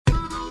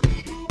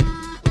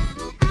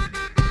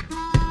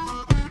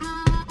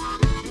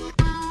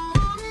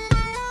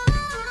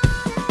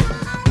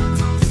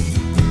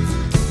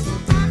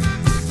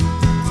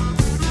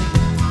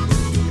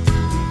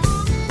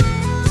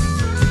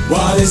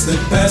is the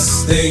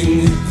best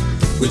thing?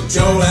 With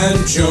Joel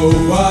and Joe,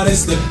 what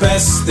is the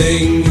best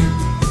thing?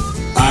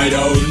 I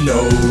don't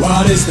know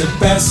what is the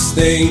best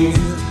thing.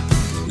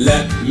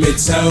 Let me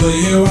tell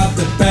you what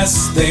the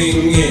best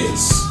thing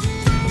is.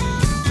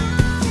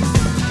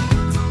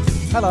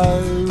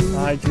 Hello.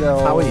 Hi, Joe.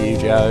 How are you,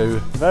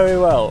 Joe? Very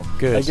well.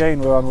 Good.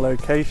 Again, we're on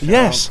location,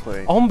 Yes, aren't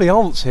we?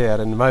 ambiance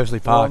here in Moseley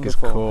Park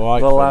Wonderful. is quite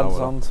The lads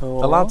phenomenal. on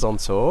tour. The lads on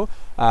tour.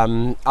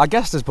 Our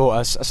guest has brought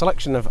us a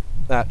selection of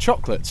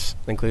chocolates,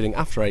 including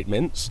After Eight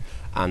mints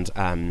and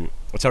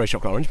a cherry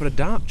chocolate orange, but a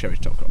dark cherry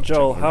chocolate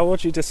Joel, orange. how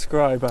would you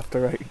describe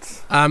After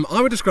Eight? I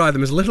would describe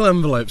them as little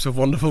envelopes of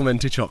wonderful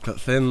minty chocolate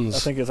thins. I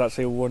think it's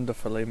actually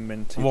wonderfully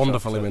minty.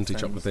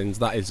 Chocolate thins.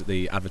 That is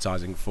the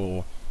advertising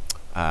for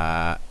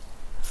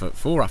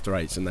After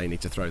Eights, and they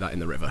need to throw that in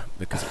the river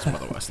because it's one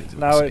of the worst things I've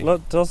Now ever it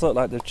seen. does look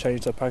like they've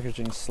changed the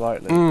packaging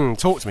slightly.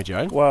 Talk to me,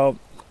 Joe. Well,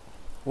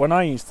 when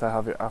I used to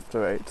have it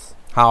After Eight,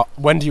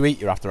 When do you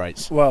eat your After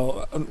Eights?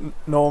 well,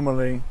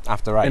 normally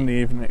After Eight. in the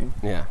evening,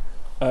 Yeah,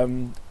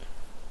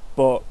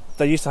 but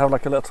they used to have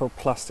like a little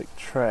plastic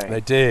tray they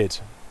did.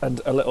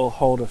 and a little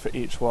holder for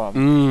each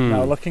one.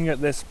 Now, Mm. looking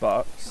at this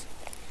box,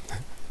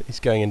 He's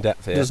going in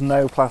depth here. there's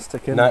no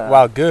plastic in there.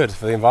 Well, good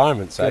for the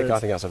environment's sake. Good. I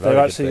think that's a very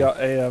They've good actually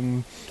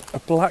thing. got a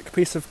black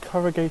piece of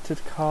corrugated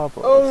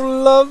cardboard,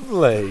 Oh,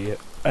 lovely!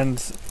 and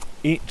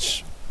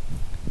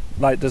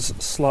there's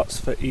slots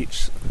for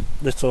each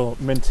little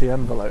minty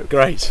envelope.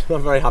 Great.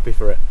 I'm very happy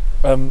for it.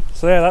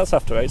 So yeah, that's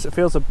After Eight. It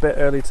feels a bit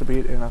early to be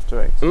eating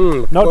After Eight.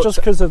 Not Well, just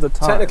because of the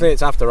time. technically,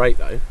 it's After Eight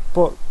though.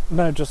 but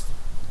no, just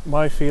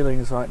my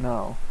feelings right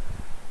now,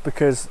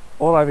 because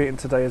all I've eaten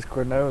today is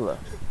granola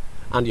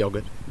And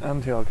yogurt.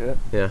 and yogurt,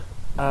 Yeah.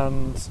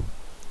 and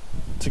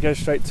to go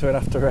straight to an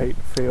After Eight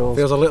feels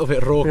Feels a little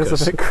bit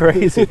raucous. a bit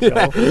crazy,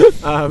 Joel.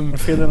 I'm Yeah.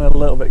 feeling a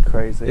little bit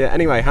crazy. Yeah.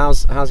 Anyway,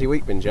 how's your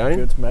week been, Joe?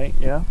 Good, mate.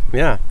 Yeah.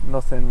 Yeah.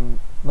 Nothing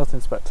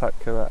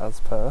spectacular as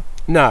per.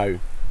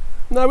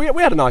 No, we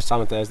had a nice time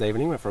on Thursday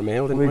evening. Went for a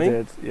meal, didn't we? We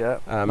did, yeah.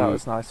 Um, that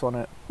was nice,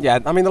 wasn't it? Yeah.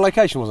 I mean, the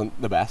location wasn't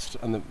the best,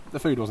 and the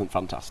food wasn't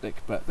fantastic,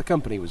 but the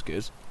company was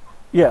good.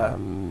 Yeah.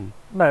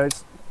 No,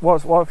 it's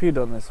what have you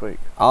done this week?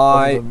 Other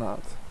I than that?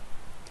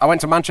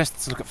 went to Manchester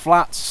to look at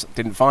flats.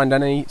 Didn't find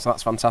any, so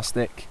that's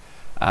fantastic.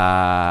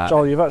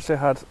 Joel, you've actually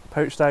had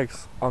poached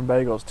eggs on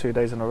bagels 2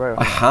 days in a row.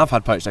 I have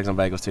had poached eggs on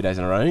bagels 2 days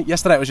in a row.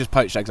 Yesterday it was just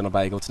poached eggs on a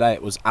bagel. Today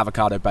it was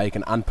avocado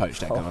bacon and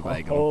poached egg on a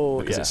bagel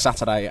because yeah. it's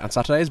Saturday, and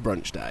Saturday is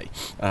brunch day.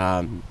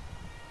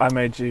 I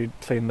made you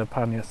clean the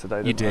pan yesterday,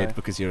 You didn't I? did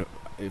because you're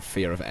in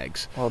fear of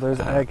eggs. Well, there's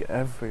egg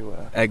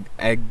everywhere. Egg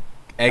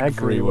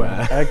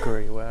everywhere.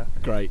 Everywhere.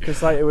 Great.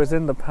 Because it was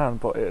in the pan,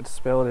 but it had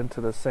spilled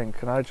into the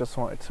sink, and I just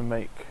wanted to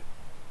make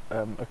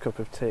a cup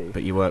of tea,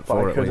 But you weren't but for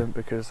I it. were you? couldn't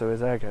because there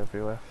was egg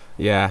everywhere.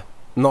 Yeah.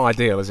 Not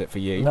ideal, is it, for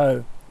you?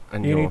 No,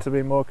 And you you're- need to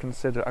be more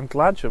considerate. I'm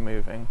glad you're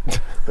moving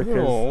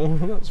because Oh,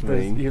 that's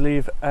mean. you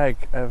leave egg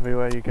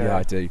everywhere you go. Yeah,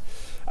 I do.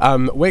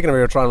 We're going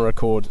to be trying to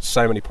record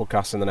so many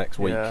podcasts in the next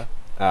week. Yeah.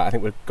 I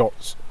think we've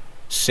got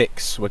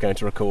 6 we're going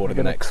to record We're in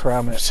the gonna next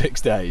cram it. 6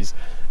 days.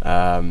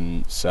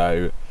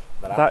 So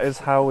That is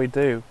how we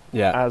do,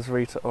 yeah. as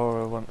Rita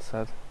Ora once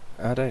said.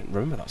 I don't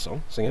remember that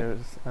song. Sing It it.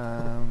 was,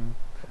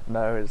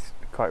 no, it's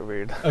quite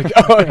rude.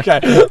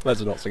 Okay.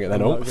 Let's not sing it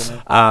then. I'm All.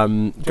 not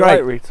gonna- Do you Great.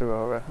 like Rita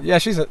Ora? Yeah,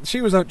 she's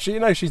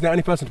the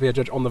only person to be a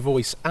judge on The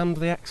Voice and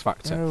The X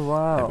Factor. Oh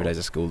wow! Every day's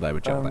a school day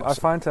with Joel I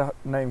Benson. find her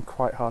name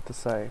quite hard to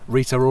say.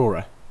 Rita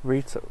Ora.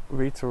 Rita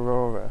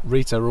Ora.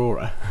 Rita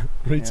Ora.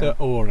 Rita Yeah.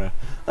 Ora.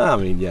 I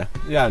mean, yeah.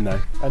 Yeah,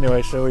 no.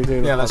 Anyway, shall we do?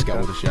 Yeah, the let's get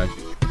on with podcast? the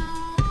show.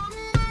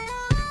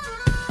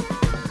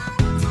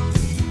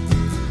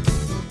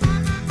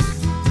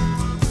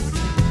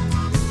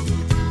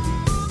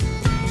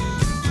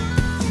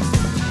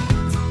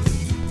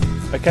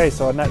 Okay,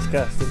 so our next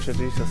guest,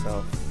 introduce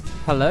yourself.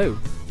 Hello,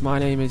 my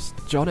name is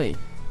Johnny.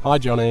 Hi,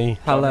 Johnny.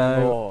 Hello,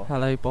 Moore.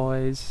 hello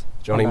boys.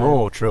 Johnny Hello.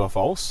 Moore, true or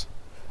false?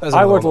 There's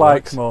I another would one that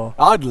like works. more.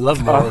 I'd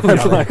love more I of would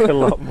Johnny. like a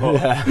lot more.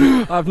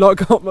 Yeah. I've not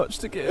got much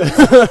to give.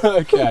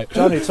 Okay.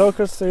 Johnny, talk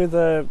us through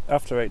the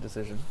After Eight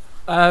decision.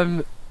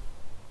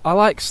 I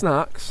like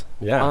snacks,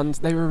 Yeah. and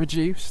they were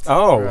reduced.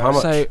 Oh, Right. how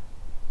much? So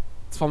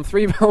it's from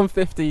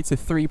 £3.50 to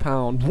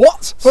 £3.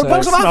 What? For So a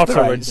box of it's not After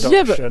a Eights? reduction.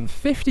 Yeah, but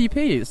 50p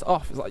is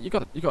off. It's like you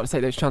got to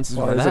take those chances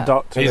Well, while he's they're a there.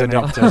 doctor. He's a isn't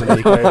he? doctor, isn't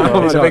he?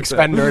 Yeah. He's a big Doctor.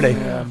 spender, isn't he?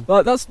 Yeah.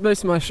 Well, that's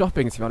most of my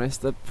shopping, to be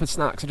honest. For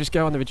snacks, I just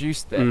go on the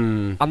reduced bit,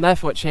 Mm. and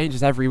therefore it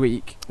changes every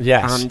week,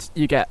 Yes. and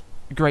you get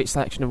a great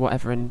selection of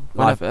whatever and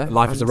Life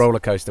whenever. is a and- roller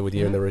coaster with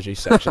you in the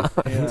reduced section.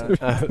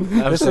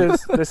 Yeah.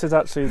 This is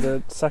actually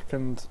the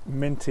second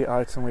minty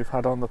item we've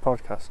had on the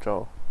podcast,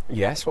 Joel.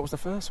 Yes. What was the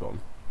first one?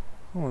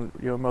 Oh,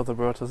 your mother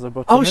brought us a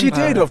buttermint. Oh, she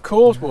did. Of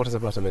course, brought us a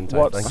butterminto.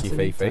 What's- Thank you,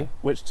 Fifi.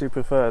 Which do you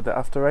prefer, the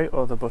After Eight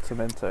or the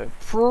butterminto?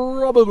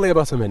 Probably a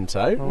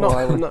butterminto. Oh,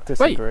 I would not.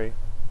 disagree.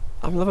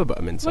 I love a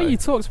butterminto. The way you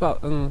talked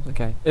about,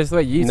 okay, it's the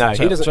way you No, talked.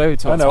 he doesn't- Joe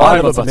talks I know, about I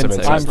love a butterminto, butterminto. so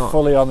it's I'm not-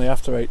 fully on the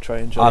After Eight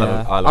train, I Johnny. love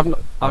it. I love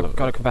I've it.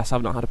 got to confess,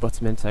 I've not had a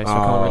butterminto, so I Oh.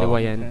 can't really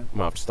weigh in. Okay.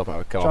 Might have to stop out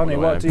a car. Johnny,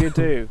 what do you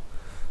do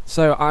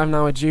So I'm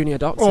now a junior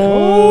doctor.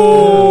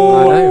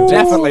 Oh, I know.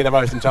 definitely the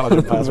most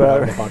intelligent person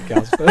on the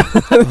podcast.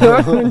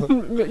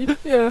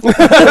 Yeah.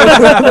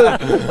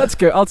 That's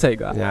good. I'll take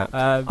that. Yeah.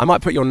 I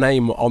might put your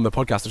name on the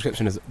podcast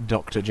description as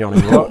Dr.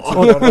 Johnny.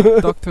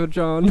 Dr.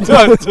 John.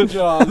 Dr.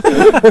 John.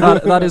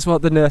 That is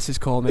what the nurses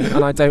call me,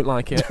 and I don't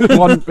like it.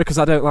 One, because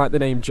I don't like the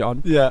name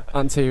John, Yeah.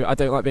 and two, I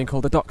don't like being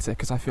called a doctor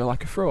because I feel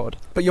like a fraud.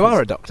 But you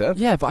are a doctor.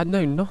 Yeah, but I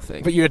know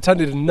nothing. But you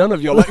attended none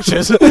of your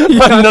lectures and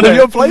none of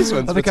your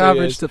placements. I think for I 2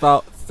 years. averaged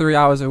about 3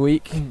 hours a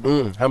week. How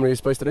many are you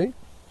supposed to do?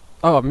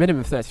 Oh, a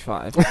minimum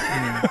 35.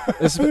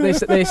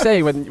 They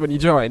say when you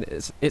join,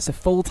 it's a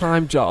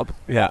full-time job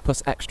Yeah.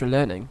 plus extra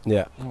learning.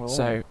 Yeah.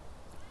 So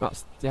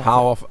that's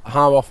How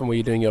often were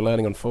you doing your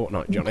learning on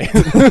Fortnite, Johnny?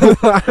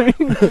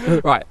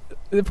 Right.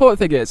 The important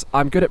thing is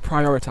I'm good at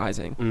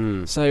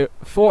prioritising. So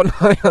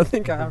Fortnite, I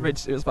think I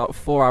averaged it was about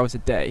 4 hours a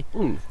day,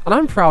 and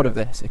I'm proud of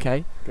this.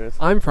 Okay, Good.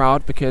 I'm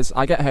proud because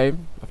I get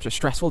home after a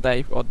stressful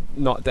day or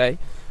not a day,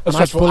 A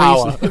stressful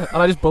hour. and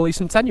I just bully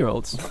some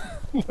 10-year-olds.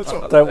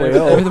 Don't we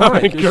all? Over the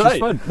mic. It's just Great.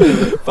 fun.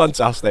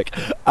 Fantastic.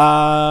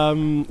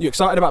 You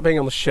excited about being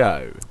on the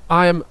show?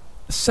 I am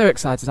so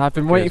excited. I've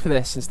been waiting Good. for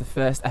this since the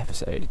first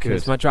episode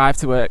because Good. my drive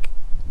to work,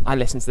 I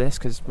listen to this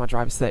because my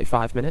drive is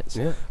 35 minutes.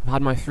 Yeah. I've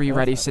had my 3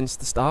 ready Perfect. since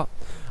the start,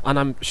 and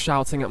I'm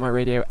shouting at my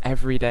radio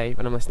every day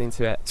when I'm listening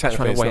to it, trying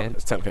to weigh in.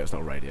 Technically, it's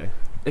not radio.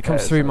 It comes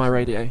it's through my actually-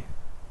 radio.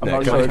 I'm No,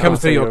 not it sure comes, it it comes comes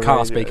through your through car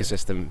your speaker radio.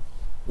 system.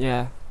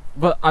 Yeah,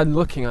 but I'm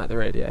looking at the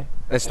radio.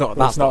 It's not. Well,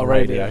 That's it's not not a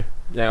radio. radio.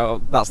 Yeah,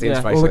 well, That's the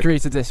interface We'll link. agree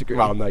to disagree.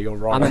 Well, no, you're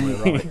wrong. And You're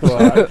right. Well,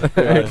 right. Yeah,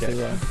 Okay.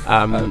 actually, right.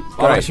 I'm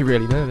Great. actually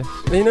really nervous.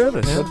 Are you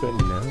nervous? Yeah. Could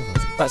be.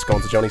 Let's go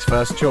on to Johnny's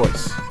first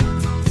choice.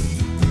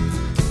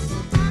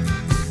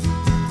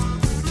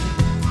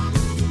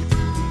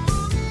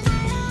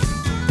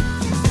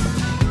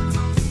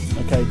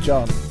 Okay,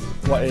 John,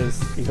 what is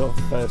your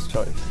first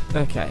choice?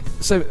 Okay,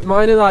 so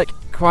mine are like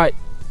quite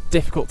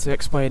difficult to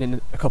explain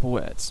in a couple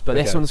words, but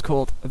this Okay. one's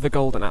called The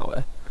Golden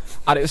Hour,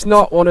 and it's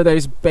not one of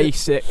those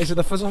basic. Is it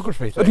the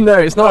photography thing? No,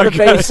 it's not Okay.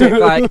 the basic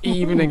like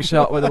evening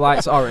shot where the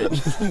light's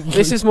orange.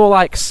 This is more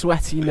like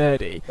sweaty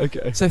nerdy.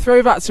 Okay. So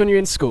throwback to when you're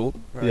in school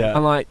Yeah.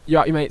 and like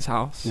you're at your mate's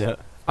house Yeah.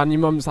 and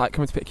your mum's like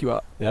coming to pick you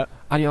up. Yeah.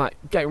 And you're like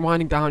getting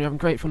winding down, you're having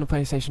great fun on the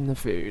PlayStation and the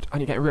food, and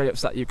you're getting really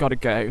upset you've got to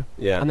go.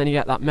 Yeah. And then you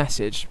get that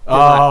message. being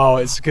like, Oh,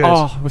 it's good.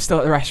 oh, we're still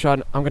at the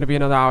restaurant, I'm going to be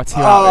another hour, 2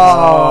 hours.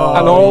 Oh,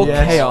 And all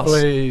yes, chaos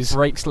please.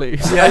 breaks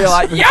loose. Yeah. And you're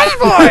like, yes,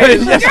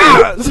 boys!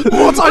 yes!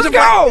 More time to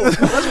go!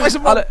 Let's play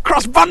some more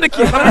Cross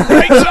Bandicoot. Have a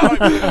great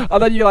time.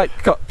 And then you like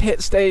got pit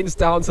stains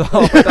down to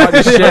halfway down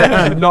your shirt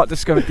and you've not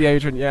discovered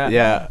deodorant yet.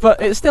 Yeah. But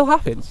it still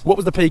happens. What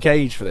was the peak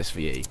age for this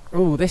for you?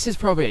 Oh, this is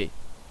probably,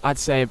 I'd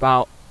say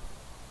about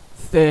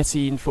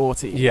 13,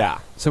 14. Yeah.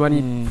 So when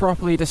you're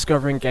properly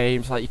discovering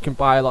games, like you can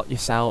buy a lot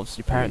yourselves,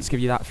 your parents give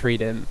you that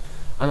freedom,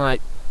 and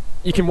like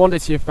you can wander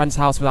to your friend's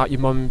house without your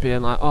mum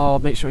being like, oh,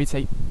 make sure you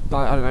take,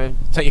 like, I don't know,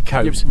 Take your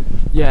coat,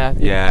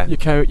 your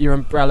coat, your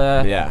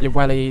umbrella, Yeah. your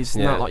wellies,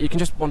 and Yeah. that. Like you can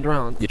just wander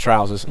around, your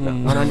trousers.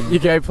 and then you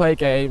go play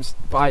games,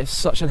 buy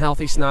such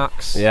unhealthy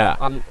snacks, Yeah.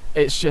 and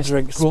it's just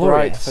Drink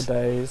glorious. Sprite for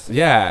days.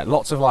 Yeah,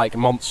 lots of like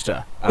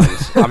Monster. And,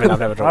 I mean, I've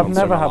never drunk I've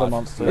Monster. never in my had a life.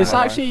 Monster. It's No.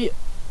 actually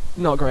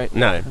not great.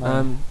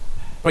 No.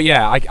 But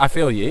yeah, I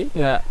feel you.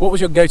 Yeah. What was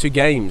your go-to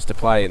games to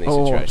play in these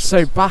situations?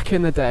 So back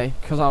in the day,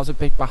 because I was a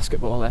big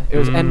basketballer, it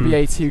was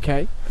NBA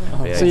 2K.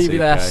 Yeah, So you'd be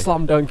there 2K.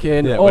 slam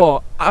dunking, Yeah,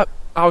 or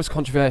I was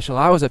controversial.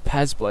 I was a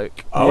Pez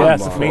bloke. Oh,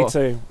 yes, my. me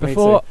too.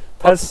 Before-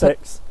 PES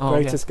 6, Oh,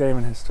 greatest game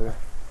in history.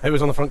 Who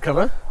was on the front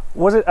cover?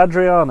 Was it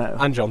Adriano?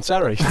 And John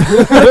Terry.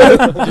 You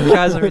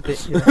guys are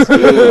ridiculous.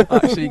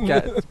 Actually,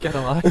 get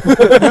a life.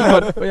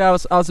 but yeah, I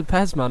was a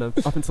Pez man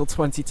up until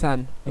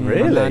 2010.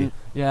 Really? And then,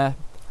 yeah.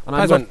 And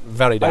Pez went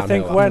very downhill. I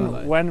think after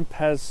that. when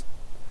PES,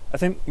 I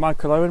think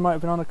Michael Owen might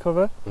have been on the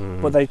cover,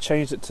 Mhm. but they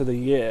changed it to the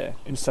year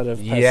instead of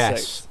PES yes,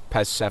 6.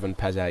 PES 7,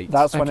 PES 8.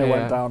 That's when Okay, it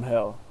went yeah.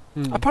 downhill.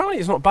 Apparently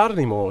it's not bad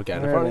anymore again.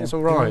 Apparently Really? it's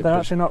alright. They're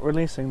actually not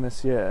releasing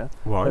this year.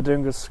 Why? They're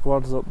doing a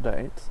squads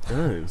update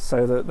Oh.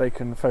 so that they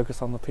can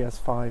focus on the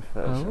PS5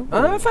 version.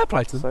 Fair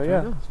play to them. So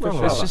yeah, Well,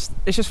 good It's shout.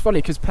 just funny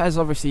because Pez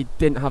obviously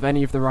didn't have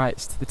any of the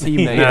rights to the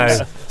team No.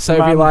 names. So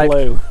it'd Man be like,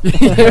 Blue.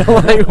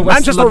 like West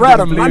Manchester London Red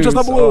and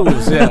Manchester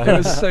Blues. It Yeah.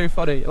 was so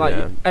funny. Like,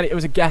 Yeah. and it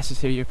was a guess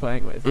as who you were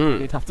playing with.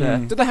 You'd have to.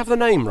 Mm. Did they have the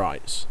name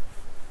rights?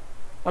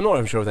 I'm not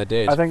even sure if they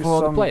did. I think For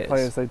the some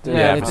players? they do. Yeah,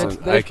 Yeah, they for did. some-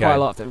 They did quite okay. a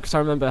lot of them because I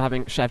remember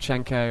having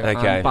Shevchenko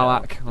Okay. and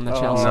Balak on the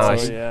Oh, Chelsea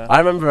Nice. team. yeah. I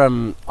remember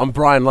on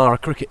Brian Lara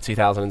Cricket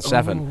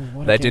 2007, Ooh,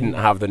 what a they game. didn't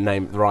have the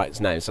rights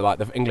name. So like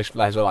the English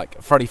players were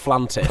like Freddie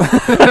Flanted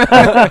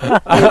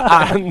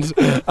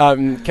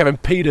and Kevin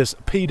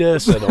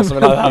Pedersen or something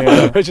like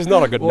that, which is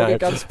not a good Morgan name.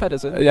 Gans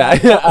Pedersen.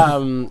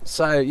 Yeah.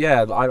 So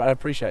yeah, I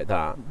appreciate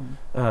that.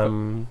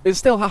 It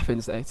still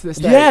happens though to this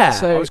day. Yeah,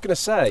 So I was gonna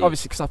say.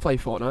 obviously because I play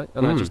Fortnite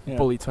and I just Yeah.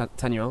 bully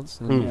 10-year-olds.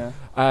 Mm.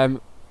 Yeah.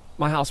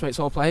 My housemates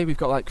all play. We've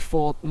got like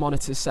 4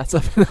 monitors set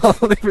up in our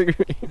living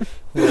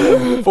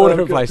room. 4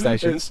 different good.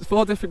 PlayStations It's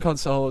 4 different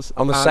consoles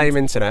on the and- same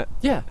internet.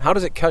 Yeah, How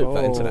does it cope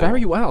that Oh. internet?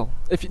 very well.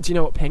 Do you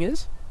know what ping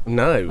is?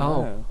 No. Oh,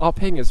 No. our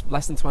ping is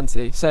less than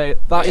 20. So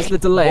that is the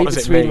delay What does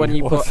it between mean? when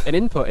you What? put an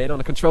input in on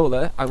a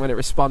controller and when it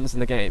responds in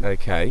the game.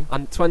 Okay.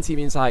 And 20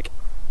 means like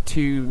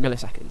 2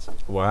 milliseconds.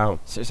 Wow.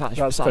 So it's actually,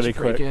 That's it's actually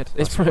pretty pretty good.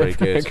 That's It's pretty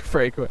good.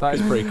 pretty quick. That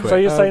is pretty quick. So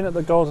you're Um, saying that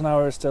the golden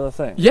hour is still a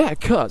thing? Yeah,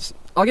 because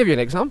I'll give you an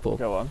example.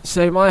 Go on.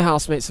 So my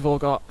housemates have all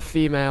got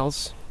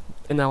females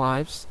in their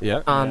lives,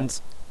 yeah. and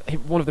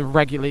one of them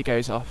regularly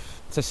goes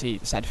off to see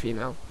said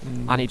female,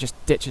 and he just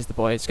ditches the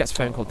boys, gets a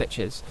phone call,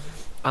 ditches,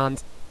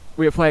 and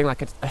we were playing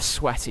like a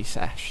sweaty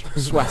sesh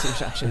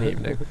in the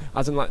evening.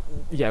 As in, like,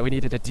 yeah, we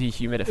needed a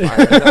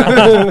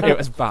dehumidifier. It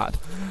was bad,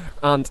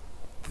 and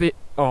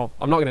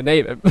I'm not going to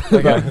name him.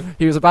 But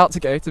he was about to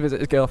go to visit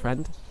his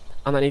girlfriend,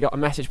 and then he got a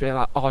message being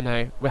like, "Oh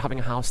no, we're having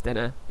a house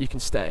dinner. You can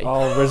stay."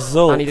 Oh,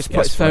 result. And he just put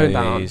Yes, his phone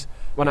down please.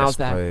 when I Yes, was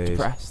there, please.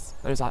 depressed.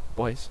 And he was like,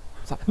 "Boys,"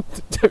 it's like,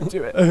 "Don't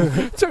do it,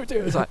 don't do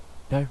it." It's like,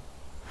 "No."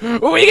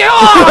 We go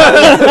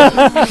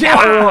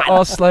on!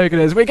 Our slogan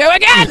is, "We go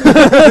again!"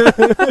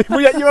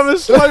 You have a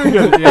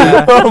slogan?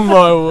 Yeah. Oh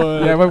my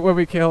word. Yeah, when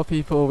we kill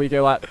people, we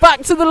go like,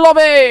 "Back to the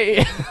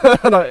lobby!"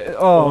 And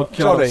oh, God,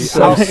 Johnny,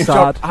 so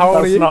sad. How old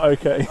are That's you? not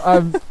okay.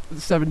 I'm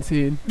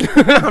 17.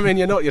 I mean,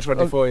 you're not. You're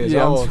 24 years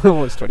Yeah, old. I'm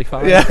almost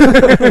 25. Yeah.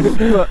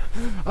 But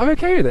I'm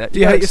okay with it. Do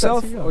you hate accept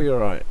yourself? who you Or are. you're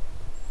alright?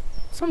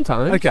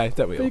 Sometimes. Okay,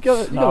 don't we But all? you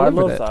gotta No, I live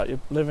with love it. that. You're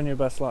living your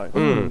best life.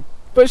 Mm.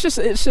 But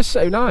it's just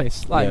so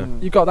nice. Like, Yeah.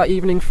 you got that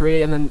evening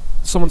free, and then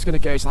someone's gonna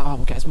go. It's like, "Oh,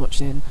 we'll get as much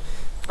in," and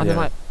Yeah. then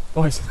like,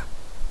 "Boys,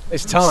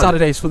 It's time.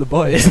 Saturdays for the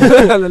boys." And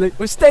they're like,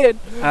 "We're staying."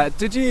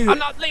 Did you? I'm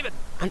not leaving.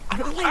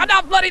 I'm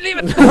not bloody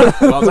leaving.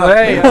 Well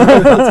Hey.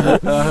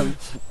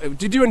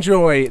 Did you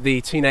enjoy the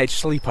teenage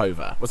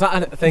sleepover? Was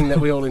that a thing that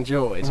we all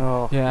enjoyed?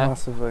 Oh, Yeah.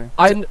 massively.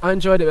 I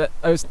enjoyed it.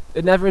 But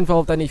it never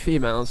involved any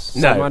females.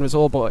 So No. mine was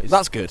all boys.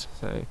 That's good.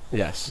 so.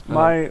 Yes.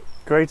 My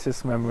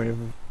greatest memory of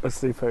a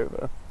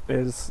sleepover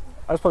is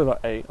I was probably about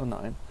 8 or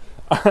 9.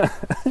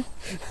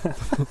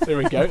 There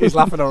we go. He's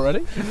laughing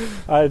already.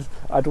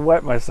 I'd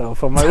wet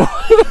myself on my way.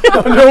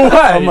 No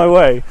way. On my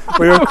way.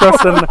 We were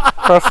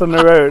crossing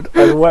the road.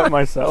 I'd wet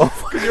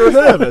myself. You were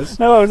nervous.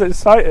 No, I was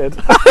excited.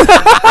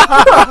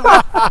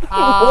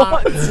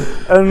 What?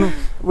 And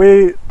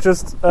we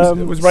just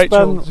was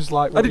Rachel spent- just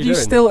like? Oh, What did were you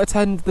doing? still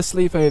attend the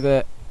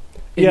sleepover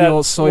in Yeah,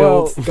 your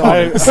soiled well,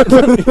 garments?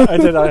 I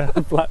did. I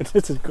had black.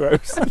 This is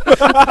gross.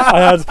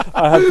 I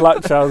had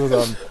black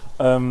trousers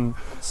on,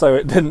 so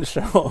it didn't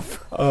show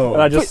off, Oh.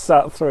 and I just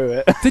sat through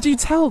it. Did you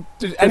tell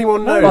Did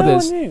anyone No, know? no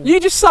others? one knew. You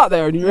just sat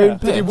there in your Yeah. own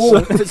Did you piss.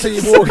 walk?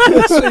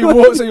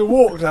 So you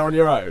walked there on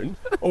your own,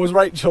 or was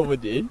Rachel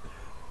with you?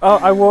 Oh,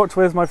 I walked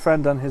with my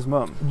friend and his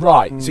mum.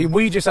 Right. Mm. So you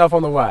weed yourself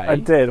on the way. I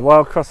did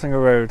while crossing a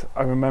road.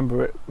 I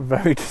remember it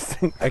very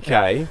distinctly.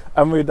 Okay.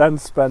 And we then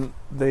spent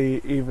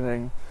the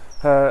evening.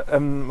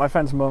 My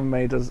friend's mum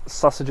made us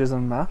sausages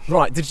and mash.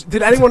 Right.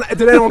 Did anyone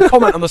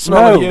comment on the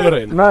smell of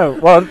urine? No.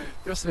 Well,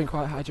 You must have been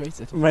quite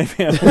hydrated.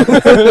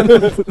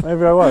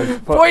 maybe I was.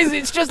 But, Boys,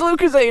 it's just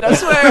Lucozade, I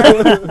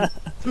swear.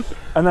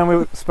 and then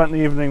we spent the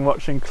evening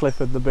watching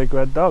Clifford the Big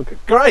Red Dog.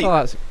 Great. Oh,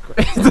 that's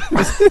great.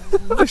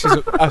 This is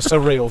a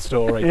surreal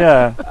story.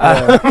 Yeah,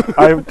 I just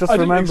I didn't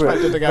remember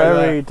expect it it to go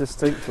very there.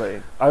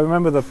 distinctly. I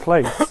remember the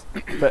place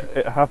that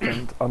it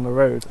happened on the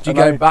road. Do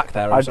you And go back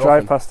there? I as drive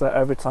often? past there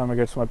every time I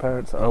go to my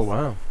parents' house. Oh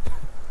wow.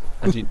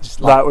 And you just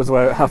That was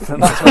where it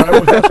happened.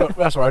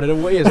 that's where I did a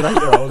wee as an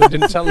 8-year-old. I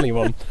didn't tell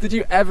anyone. Did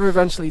you ever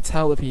eventually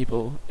tell the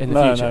people in the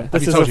No, future? no. Have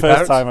This you is told the your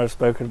first parents? time I've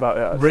spoken about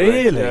it. Actually.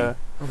 Really? Yeah.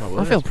 Oh my I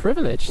word. feel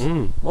privileged.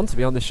 Mm. One, to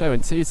be on the show,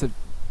 and two,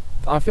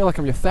 I feel like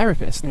I'm your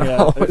therapist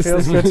now. Yeah, it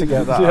feels good to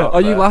get that. Yeah. out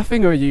Are you there.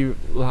 laughing or are you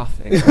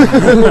laughing?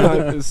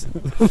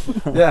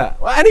 Yeah.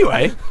 Well,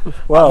 anyway,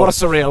 Well, what a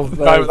surreal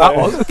there moment we that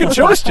go. was. Good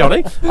choice,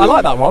 Johnny. I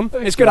like that one.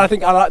 It's good. I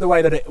think I like the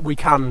way that we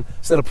can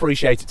still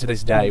appreciate it to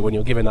this day when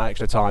you're given that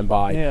extra time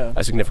by Yeah.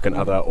 a significant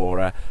other or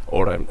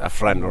a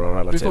friend or a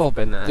relative. We've all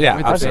been there. Yeah,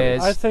 with the absolutely.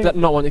 beers, I think- that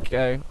not wanting to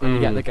go, and you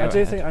get the Mm. go I do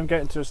ahead. think I'm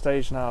getting to a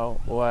stage now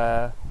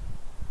where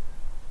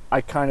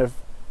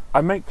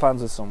I make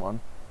plans with someone,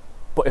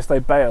 but if they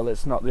bail,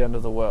 it's not the end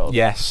of the world.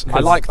 Yes, I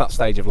Because like that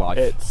stage of life.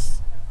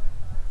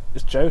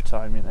 It's Joe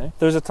time, you know.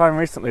 There was a time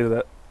recently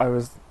that I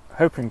was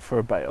hoping for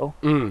a bail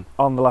Mm.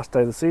 on the last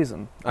day of the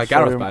season.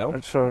 Gareth Bale?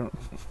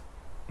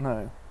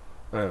 No.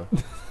 Oh.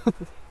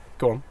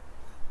 Go on.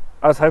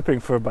 I was hoping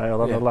for a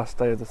bail on Yeah. the last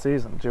day of the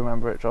season. Do you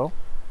remember it, Joel?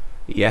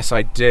 Yes,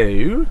 I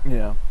do.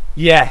 Yeah.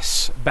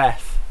 Yes,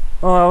 Beth.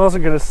 Well, I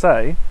wasn't going to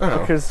say Oh.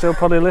 because they'll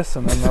probably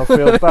listen and they'll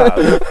feel bad.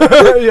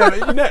 Yeah,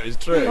 but you know it's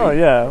true. Oh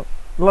yeah,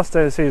 last day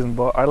of the season,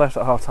 but I left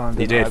at half time.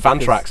 You did. Fan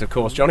tracks, of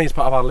course. Johnny's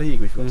part of our league,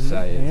 we've got to Mhm.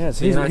 say. Yes,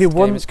 The he United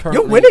won. game is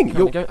currently- You're winning.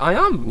 currently going. I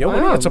am. You're I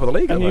winning am. at the top of the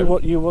league. And at the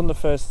moment. you won the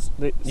first.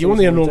 You won the season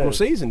we inaugural did.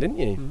 season, didn't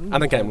you? Mhm.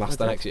 And then came Yeah,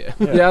 last I the did. next year.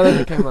 Yeah, then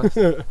it came last.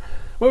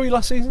 Where were you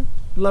last season?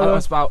 I Lower.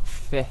 was about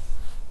 5th,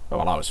 Oh,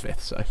 well, I was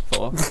 5th, so.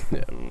 4th,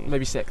 Yeah.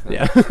 maybe 6th. then.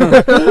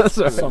 Yeah.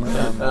 Something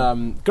down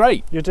there.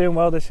 Great. You're doing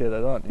well this year,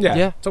 though, aren't you? Yeah.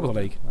 Yeah. Top of the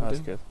league. Oh, that's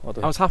do. good. Well I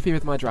done. was happy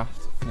with my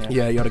draft.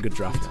 Yeah, you had a good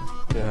draft.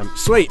 Yeah.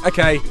 Sweet.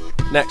 Okay.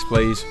 Next,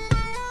 please.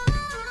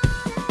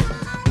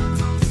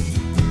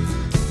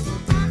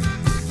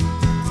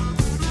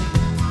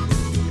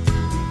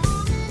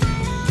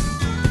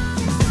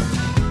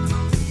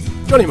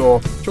 Johnny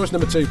Moore, choice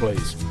number 2,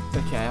 please.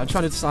 Okay, I'm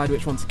trying to decide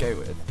which one to go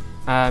with.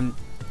 Right,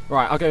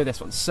 I'll go with this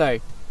one. So,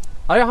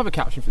 I don't have a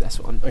caption for this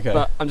one, Okay.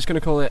 but I'm just going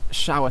to call it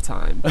shower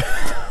time.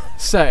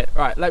 So,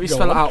 right, let me Go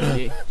spell on. it out for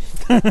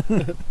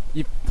you.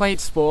 You've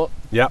played sport.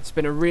 Yeah. It's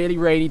been a really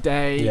rainy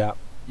day. Yeah.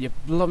 You're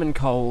blooming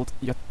cold.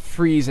 You're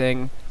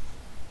freezing.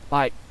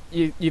 Like,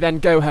 you then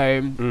go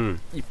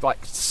home. You've like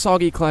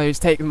soggy clothes,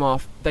 take them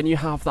off. Then you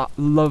have that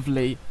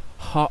lovely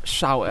hot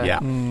shower. Yeah.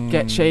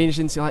 Get changed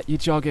into like your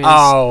joggers.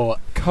 Oh,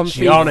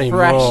 Comfy, Johnny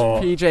fresh Moore.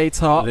 PJ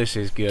top. this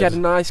is good. Get a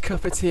nice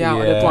cup of tea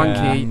out in a Yeah.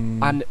 blankie,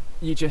 and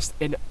you're just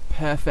in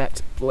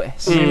perfect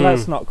bliss.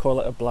 Let's not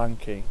call it a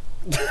blankie.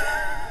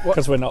 What?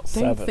 Because we're not I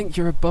don't 7. think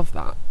you're above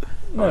that.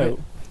 No,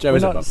 Joe we're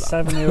is not above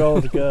that.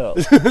 7-year-old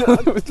girls.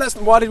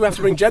 Why did we have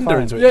to bring gender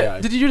Fine. into it, Yeah,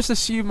 Joe? did you just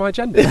assume my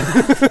gender? I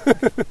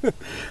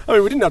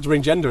mean, we didn't have to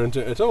bring gender into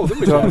it at all, did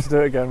we, Do you want Joe? me to do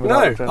it again? No,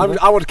 without gender?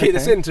 I want to keep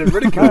this Okay. in to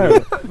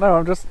ridicule. No,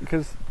 I'm just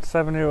because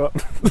 7-year-old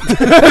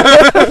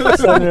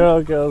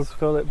girls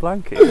call it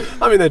blankie.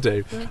 I mean, they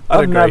do. I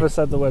I've agree. never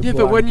said the word. Yeah,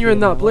 but when blankie you're in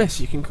my that life. bliss,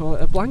 you can call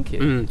it a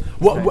blanket.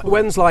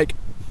 When's like?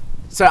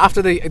 So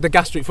after the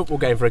Gastric football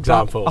game, for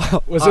example,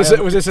 was I this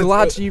am was this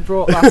glad you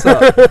brought that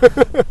up.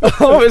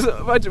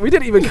 We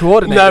didn't even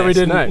coordinate. No, we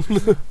this, didn't.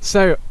 no.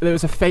 So there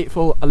was a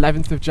fateful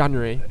 11th of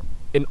January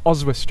in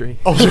Oswestry.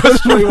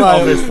 Obviously,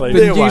 Obviously. The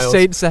Near new Wales.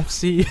 Saints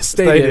FC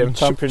Stadium.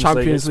 Stadium,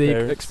 Champions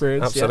League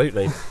experience.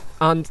 Absolutely. Yeah.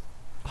 And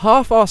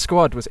half our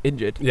squad was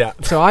injured. Yeah.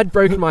 So I'd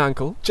broken my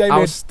ankle. Jamie I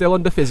had- was still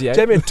under physio.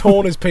 Jamie had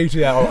torn his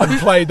PTL and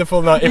played the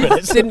full 90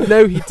 minutes. Didn't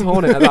know he'd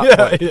torn it at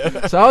that point.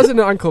 Yeah. So I was in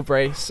an ankle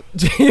brace.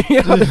 Jamie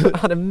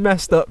had a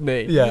messed up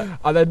knee. Yeah.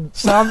 And then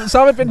Sam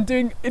had been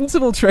doing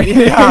interval training,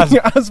 He has.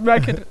 as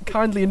Meg had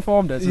kindly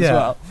informed us as Yeah.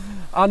 well.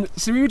 And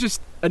so we were just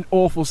an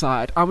awful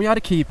side. And we had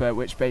a keeper,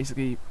 which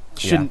basically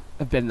shouldn't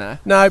have been there.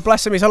 No,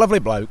 bless him. He's a lovely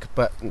bloke,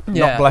 but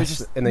Yeah, not blessed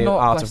just in the not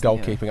art of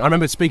blessed in the goalkeeping. I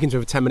remember speaking to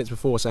him 10 minutes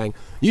before, saying,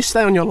 "You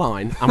stay on your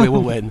line, and we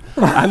will win."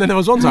 And then there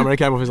was one time where he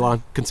came off his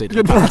line, conceded.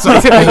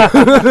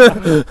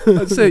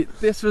 So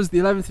this was the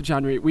 11th of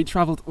January. We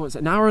travelled, what was it,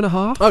 an hour and a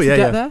half Oh, yeah, to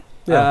get yeah.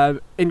 there Yeah.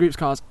 in groups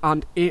cars,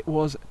 and it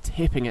was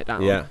tipping it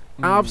down. Yeah.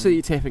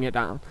 Absolutely tipping it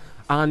down.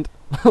 And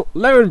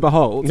lo and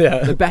behold, Yeah.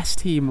 the best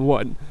team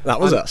won. That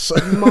was And us.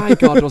 My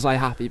God, was I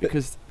happy,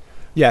 because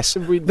Yes.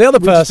 we, The other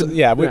we just person,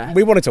 didn't-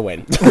 we wanted to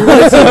win. we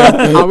wanted to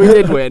win, and we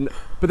did win.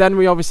 But then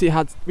we obviously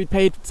we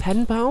paid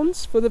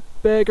 £10 for the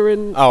burger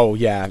and Oh,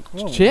 yeah.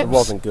 chips. It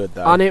wasn't good,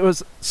 though. And it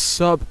was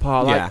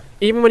subpar. Like, Yeah.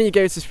 even when you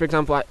go to, for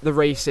example, like the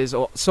races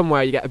or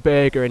somewhere, you get a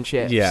burger and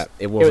chips. Yeah, it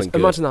It was, wasn't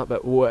good. imagine that,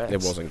 but worse.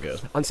 It wasn't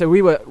good. And so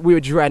we were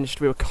drenched,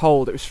 we were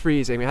cold, it was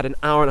freezing. We had an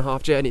hour and a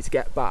half journey to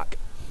get back.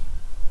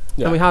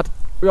 Yeah. And we had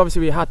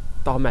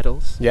our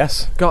medals.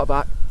 Yes. Got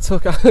back,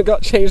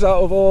 got changed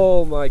out of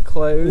all my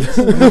clothes.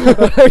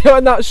 I got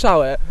in that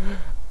shower,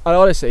 and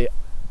honestly,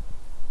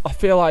 I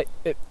feel like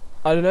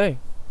I don't know,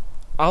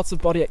 out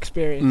of body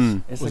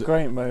experience. It's Was a it-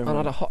 great moment. And I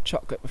had a hot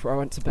chocolate before I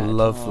went to bed.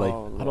 Lovely.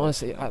 Oh, And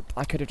honestly,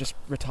 I could have just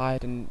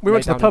retired and We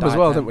went to laid the down pub and as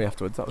well, died didn't we, then.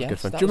 afterwards? That was Yes, good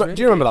fun. that Do you, was do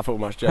really you remember good. that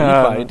football match, Joe?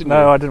 You played, didn't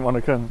no, you? I didn't want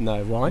to come.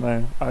 No, why?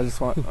 No, I just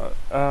want.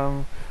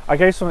 I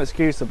gave some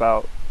excuse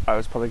about I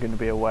was probably going to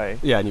be away,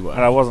 Yeah, and you were. and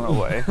I wasn't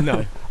away.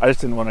 No. I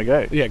just didn't want to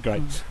go. Yeah,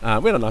 great. We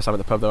had a nice time at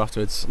the pub, though,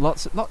 afterwards.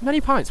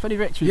 Many pints, many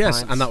victory Yes,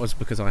 pints. and that was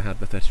because I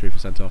had the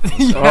 33% off.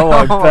 Oh,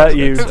 I bet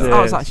you did.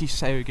 That was actually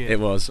so good. It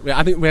was.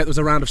 I think it was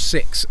a round of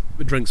 6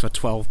 drinks for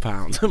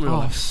 £12. And we were Oh,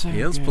 like, so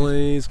yes, good.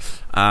 please.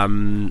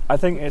 I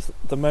think it's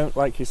the moment,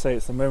 like you say,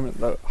 it's the moment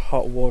that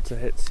hot water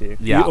hits you.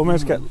 Yeah. You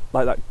almost get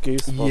like that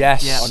goosebump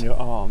Yes. on your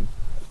arm.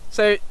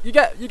 So you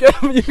go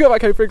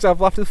back home, for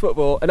example, after the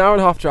football, an hour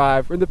and a half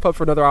drive. We're in the pub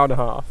for another hour and a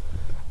half,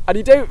 and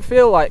you don't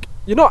feel like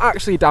you're not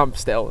actually damp.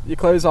 Still, your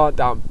clothes aren't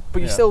damp,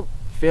 but you Yeah. still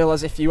feel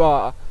as if you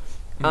are.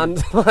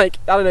 And like,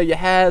 I don't know, your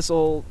hair's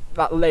all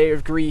that layer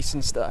of grease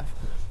and stuff.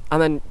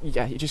 And then you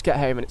just get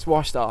home and it's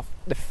washed off.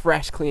 The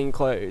fresh, clean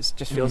clothes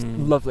just feels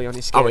lovely on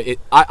your skin. Oh,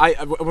 I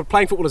was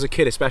playing football as a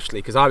kid, especially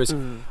because I was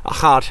a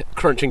hard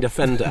crunching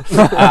defender.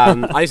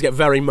 I used to get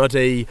very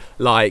muddy,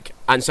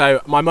 and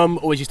so my mum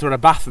always used to run a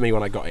bath for me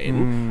when I got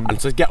in, and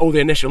to get all the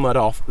initial mud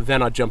off,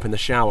 then I'd jump in the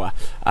shower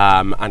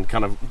and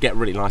kind of get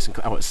really nice and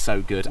it's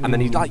so good. And then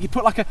you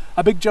put like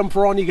a big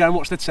jumper on, you go and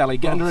watch the telly,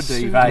 get under a so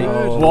duvet.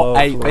 good.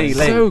 What a Lovely.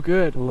 feeling! So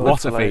good.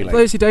 What a Lovely. feeling! For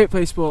those who don't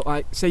play sport,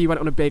 like say you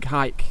went on a big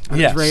hike and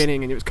Yes. it was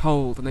raining and it was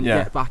cold, and then you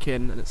Yeah. get back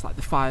in and it's like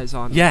the fire's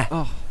on. Yeah.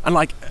 Oh, And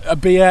like a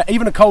beer,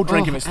 even a cold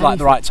drink if it's like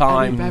the right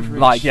time. any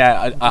beverage.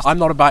 I'm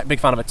not a big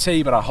fan of a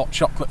tea, but a hot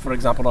chocolate, for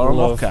example, or a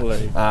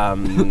Lovely.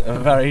 mocha.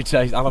 Very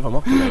tasty. I love a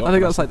mocha. I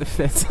think that's like the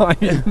 5th time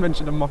you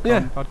mentioned a mock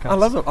Yeah, on podcast. I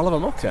love a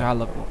mocha. Yeah, I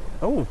love it.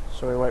 Oh,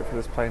 Shall we wait for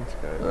this plane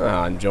to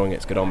go? enjoying it.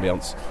 It's good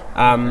ambience.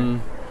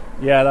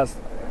 Yeah, that's.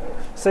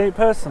 See,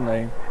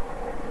 personally,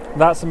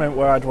 that's the moment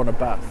where I'd want a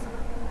bath.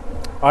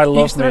 I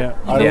love me. Yeah.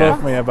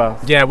 Love me a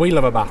bath. Yeah, we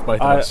love a bath,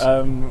 both of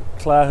us.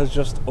 Claire has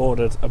just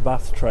ordered a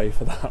bath tray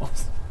for the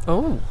house,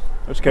 Oh,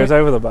 which goes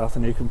over the bath,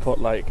 and you can put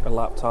like a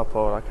laptop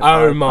or like.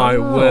 Oh an my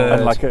iPad, word!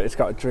 And it's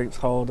got a drinks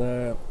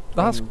holder.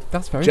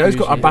 That's very. Joe's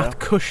got a bougie. bath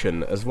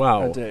cushion as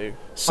well. I do.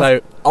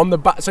 So on the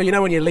back, so you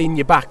know when you lean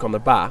your back on the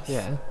bath,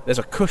 Yeah. there's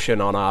a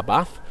cushion on our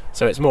bath,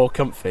 so it's more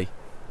comfy.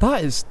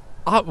 That is.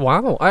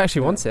 Wow! I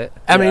actually want it.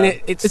 I mean, Yeah.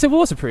 it's Is it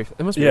waterproof?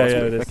 It must be Yeah,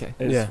 waterproof. it is. Okay.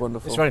 It's Yeah.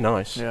 wonderful. it's very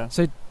nice. Yeah.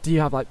 So, do you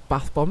have like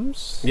bath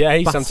bombs? Yeah,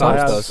 he Bath I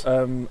sometimes have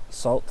does.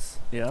 salts.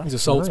 Yeah. He's a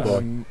salt Nice.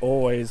 boy.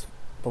 Always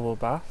bubble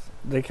bath.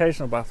 The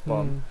occasional bath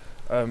bomb.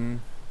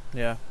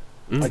 Yeah.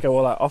 Mm. I go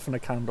all out. Often a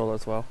candle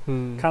as well.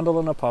 Hmm. Candle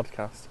and a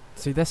podcast.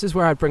 See, this is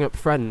where I'd bring up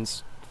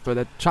Friends for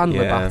the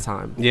Chandler Yeah. bath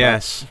time.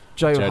 Yes.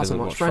 Joe Joe hasn't doesn't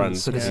watched watch Friends,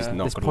 Friends, so this, because is, he's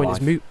not this got a point is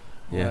life. moot.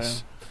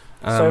 Yes.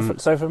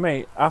 So for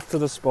me, after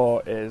the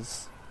sport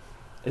is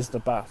the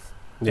bath.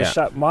 yeah.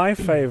 My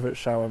favourite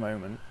shower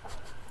moment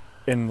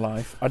in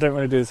life. I don't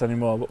really do this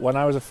anymore, but when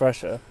I was a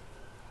fresher,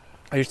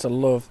 I used to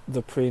love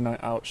the pre-night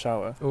out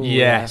shower. Ooh,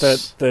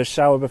 Yes. The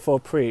shower before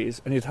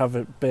prees, and you'd have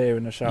a beer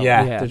in the shower.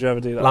 Yeah. Yeah. Did you ever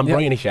do that?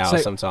 Lambrini shower So-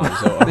 sometimes.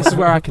 This is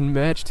where I can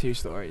merge two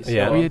stories.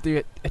 Yeah. We would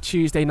do a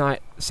Tuesday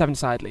night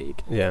 7-side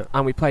league, yeah.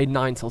 and we played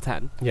 9 till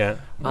 10. Yeah.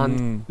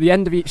 And the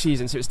end of each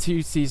season, so it was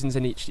 2 seasons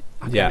in each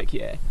academic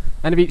year.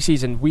 End of each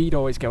season, we'd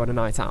always go on a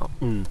night out.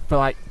 Mm. But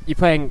like, you're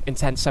playing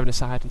intense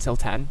 7-a-side until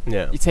 10.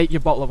 Yeah. You take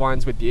your bottle of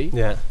wines with you.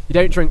 Yeah. You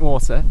don't drink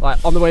water.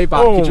 Like on the way back,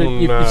 Oh,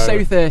 you're no.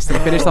 so thirsty. You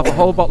finished off a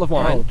whole bottle of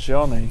wine. Oh,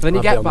 Johnny. Then you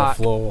I'd be get on the back,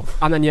 floor.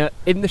 and then you're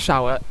in the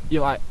shower.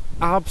 You're like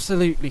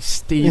absolutely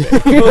steaming.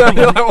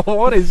 You're like,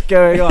 what is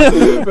going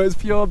on? But it's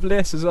pure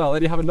bliss as well.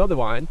 Then you have another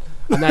wine,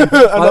 and then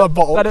Another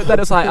bottle. Then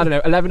it's like I don't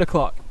know, 11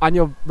 o'clock, and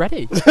you're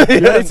ready.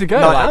 You're ready to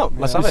go. Night Like, out.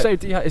 Let's yeah. have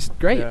it's it. so it's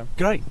great. Yeah.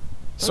 Great.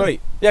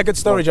 Sweet. Yeah, good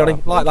story, Love Johnny.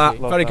 that. Like that.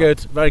 Love Very that. good.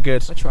 Very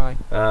good. I try.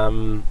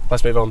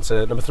 Let's move on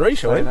to number 3,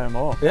 shall Say we? no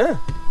more. Yeah.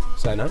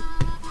 Say no.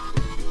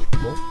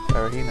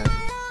 Ferrahino.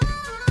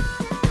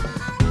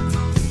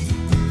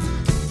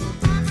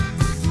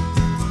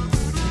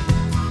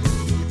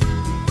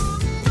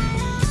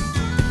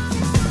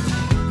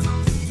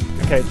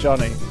 Okay,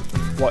 Johnny,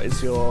 what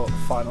is your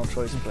final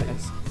choice,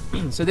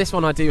 please? So this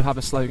one I do have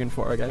a slogan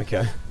for again.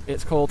 Okay.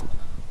 It's called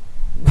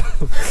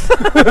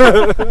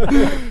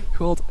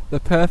called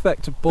the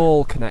perfect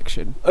ball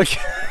connection.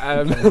 Okay.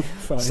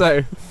 Fine.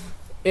 So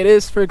it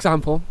is, for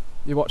example,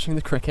 you're watching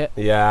the cricket.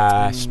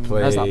 Yes, please.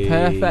 There's that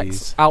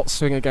perfect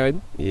outswinger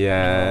going.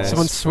 Yes.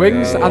 Someone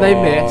swings and they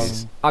please.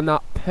 miss, and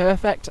that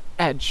perfect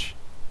edge,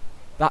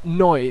 that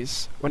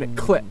noise when it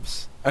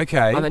clips,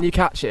 Okay. and then you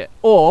catch it.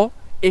 Or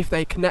if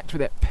they connect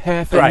with it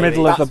perfectly, Right.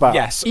 Middle of the bat.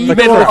 Yes. Either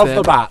Middle of of them.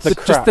 the bat. The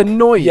just the crack.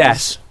 noise.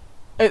 Yes.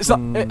 It's like,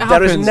 it There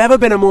has happens. never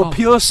been a more Oh.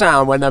 pure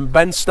sound when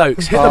Ben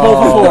Stokes hit the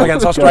ball for 4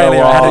 against go Australia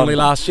at on. Headingley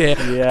last year.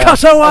 Yeah.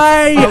 Cut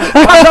away!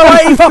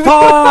 Cut away for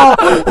 4!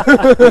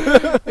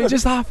 It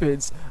just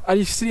happens, and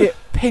you see it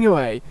ping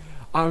away.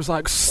 I was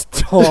like,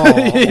 stop!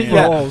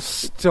 Yeah. Oh,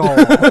 stop!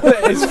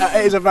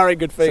 it is a very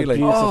good feeling.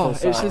 beautiful Oh,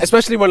 it's sound. just-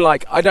 Especially when,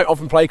 like, I don't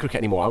often play cricket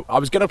anymore. I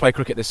was going to play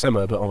cricket this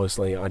summer, but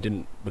obviously I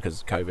didn't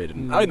because of COVID.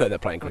 And I know they're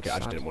playing cricket. I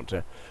just sad. didn't want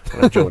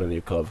to join a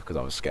new club because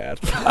I was scared.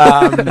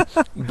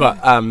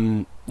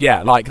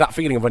 Yeah, like that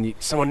feeling of when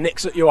someone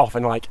nicks at you off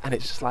and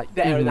it's just like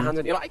there in the hands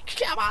and you're like,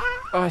 come on!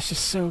 Oh, it's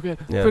just so good.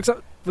 Yeah. For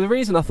example, the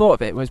reason I thought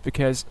of it was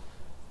because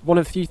one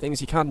of the few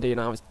things you can do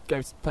now is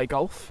go to play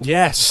golf.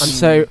 Yes. And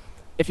so,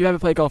 if you ever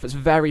play golf, it's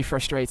very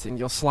frustrating.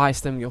 You'll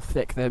slice them, you'll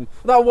thick them.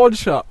 That one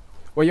shot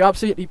where you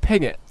absolutely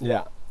ping it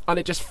Yeah. and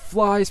it just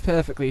flies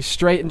perfectly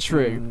straight and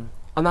true,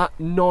 and that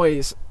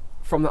noise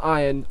from the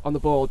iron on the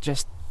ball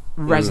just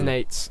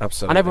resonates.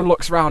 Absolutely. And everyone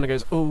looks around and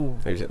goes, "Oh,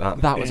 Who's it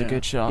that? that was a Yeah.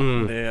 good shot."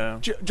 Mm.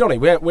 Yeah. Johnny,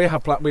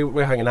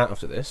 we're hanging out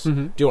after this. Mhm.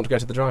 Do you want to go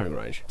to the driving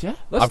range? Yeah,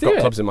 let's I've do got it.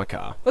 clubs in my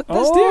car. Let's do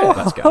Oh. it.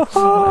 Let's go. Let's do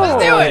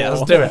it.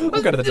 Let's do it.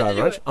 We'll go to the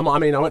driving range. I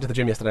went to the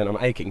gym yesterday and I'm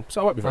aching,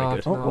 so I won't be very Oh,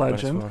 good. no. Oh, But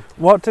it's legend. fine.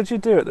 What did you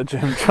do at the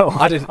gym, Joel?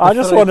 I did. I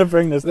just want to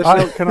bring this. this-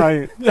 Can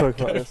I talk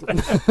about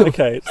this?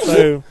 Okay,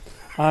 so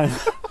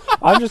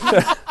I'm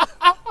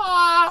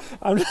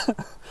just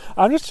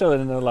I'm just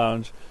chilling in the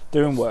lounge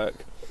doing work,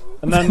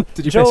 and then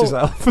Did you Joel, piss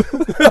yourself?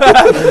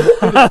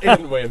 He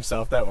didn't weigh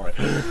himself. Don't worry.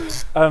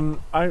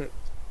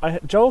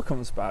 Joel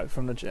comes back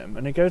from the gym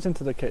and he goes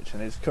into the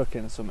kitchen. He's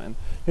cooking something.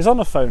 He's on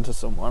the phone to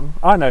someone.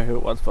 I know who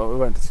it was, but we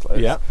won't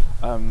disclose. Yeah.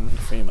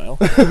 Female.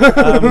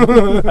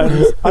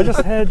 And I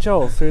just heard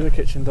Joel through the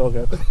kitchen door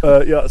go,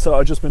 "Yeah, so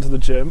I just been to the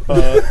gym.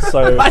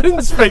 So I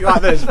didn't speak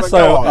like this. But So,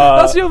 go on.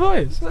 That's your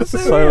voice. That's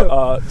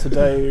so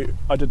today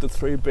I did the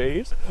 3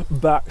 Bs: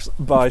 backs,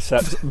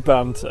 biceps,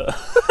 banter."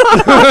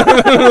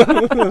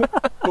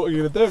 What are you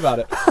going to do about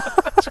it?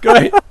 It's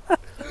great.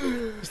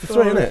 It's the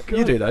 3, isn't it?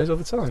 You do those all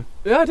the time.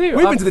 Yeah, I do.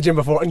 We've been to the gym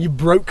before and you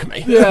broke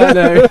me. Yeah, I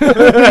know.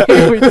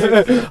 We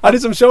did. I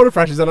did some shoulder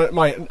presses and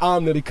my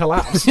arm nearly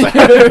collapsed.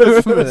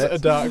 It was a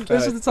dark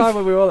This day. was the time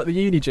when we were all at the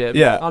uni gym.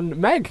 Yeah. And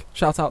Meg,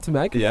 shout out to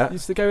Meg, Yeah.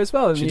 used to go as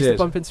well. And She we used to did.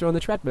 bump into her on the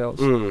treadmills.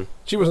 Mm.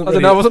 She wasn't I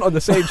really... don't know, I wasn't on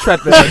the same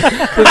treadmill. We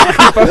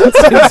bumped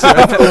into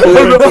her.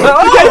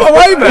 Get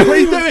away, man! What are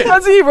you doing?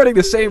 How's he running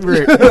the same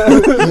route?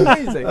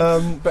 Amazing.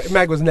 But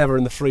Meg was never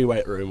in the free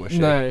weight room, was she?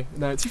 No. To be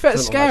fair, it's Doesn't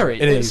imagine.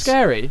 scary. It It's is.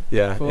 scary.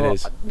 Yeah, But it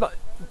is.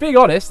 being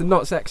honest and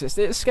not sexist,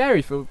 it's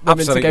scary for women to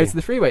Absolutely. go to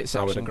the free weight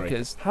I would section agree.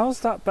 because How's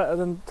that better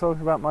than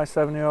talking about my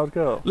 7-year-old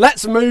girl?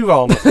 Let's move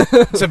on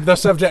to the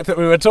subject that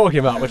we were talking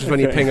about, which is when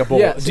you Okay. ping a ball.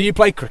 Yeah. Do you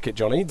play cricket,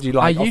 Johnny? Do you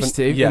like? I used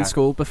to Yeah. in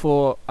school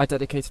before I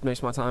dedicated most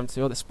of my time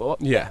to other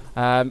sport. Yeah.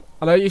 And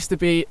I used to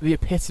be the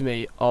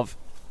epitome of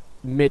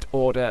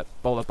mid-order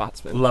bowler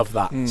batsman. Love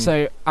that. Mm.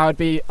 So I would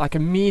be like a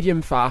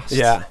medium fast,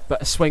 Yeah.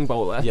 but a swing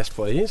bowler. Yes,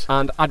 please.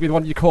 And I'd be the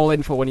one you call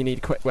in for when you need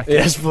a quick wicket.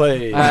 Yes,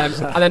 please. And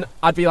then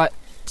I'd be like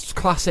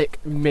classic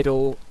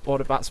middle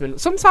order batsman.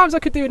 Sometimes I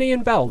could do an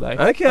Ian Bell though.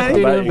 Okay. Do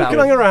You Ian can Bell.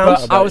 hang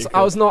around. But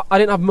I was not. I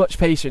didn't have much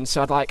patience,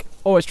 so I'd like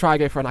always try and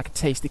go for like a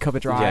tasty cover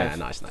drive. Yeah,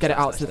 nice. Get it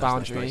out to the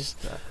boundary.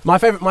 My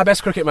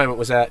best cricket moment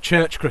was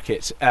church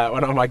cricket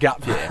when on my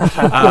gap year.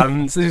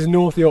 So this is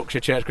North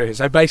Yorkshire church cricket.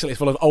 So basically, it's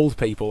full of old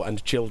people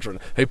and children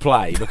who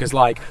play because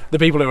like the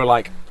people who are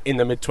like in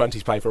the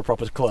mid-20s play for a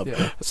proper club.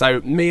 Yeah. So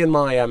me and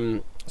my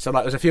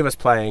there's a few of us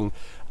playing.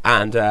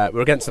 And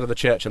we're against another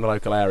church in the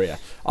local area.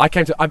 I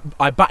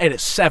batted at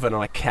 7 and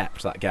I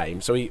kept that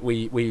game. So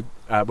we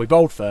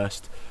bowled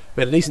first.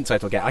 We had a decent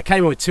total get. I came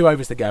in with 2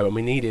 overs to go and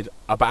we needed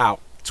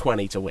about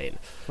 20 to win.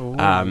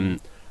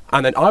 And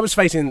then I was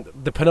facing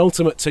the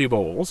penultimate 2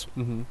 balls.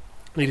 Mm-hmm.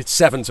 Needed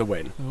 7 to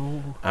win.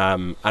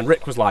 And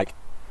Rick was like,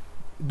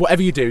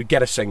 whatever you do,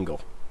 get a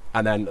single.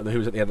 And then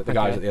who's at the other, the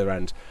guys at the other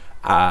end.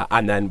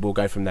 And then we'll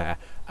go from there.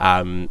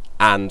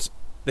 And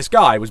this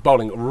guy was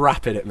bowling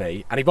rapid at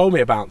me, and he bowled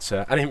me a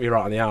bouncer and hit me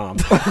right on the arm.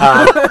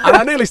 And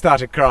I nearly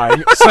started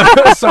crying,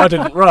 so I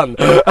didn't run.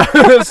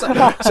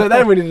 so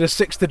then we needed a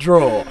 6 to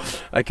draw.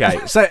 Okay,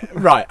 so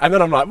right, and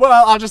then I'm like,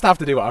 well, I'll just have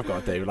to do what I've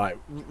got to do. Like,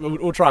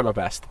 we'll try my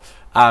best.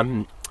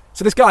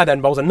 So this guy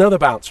then bowls another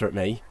bouncer at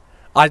me.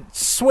 I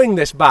swing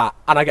this bat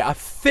and I get a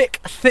thick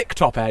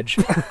top edge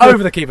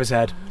over the keeper's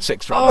head.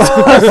 6 runs.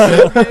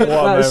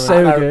 That's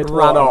so good.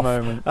 Ran off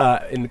moment.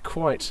 in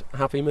quite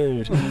happy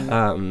mood.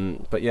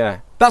 But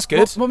yeah, that's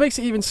good. What makes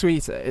it even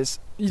sweeter is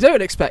you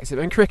don't expect it.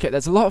 In cricket,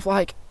 there's a lot of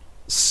like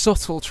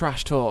subtle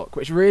trash talk,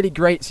 which really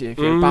grates you if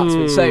you're a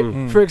batsman.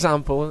 So, for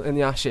example, in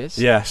the Ashes,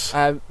 Yes.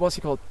 what's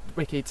he called?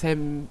 Wiki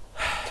Tim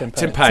Tim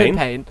Payne.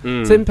 Payne.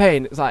 Tim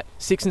Payne. It's like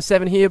 6 and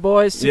 7 here,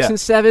 boys. 6 Yeah. and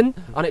 7,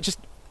 and it just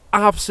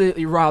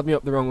absolutely riled me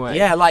up the wrong way.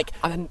 Yeah, like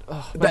And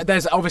then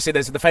there's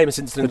the famous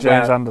incident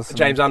James where Anderson.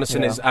 James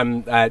Anderson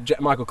Yeah. is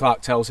Michael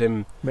Clark tells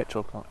him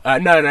Mitchell Clark.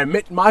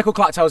 Michael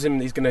Clark tells him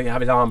he's going to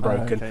have his arm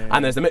broken, okay, yeah.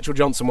 and there's the Mitchell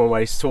Johnson one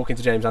where he's talking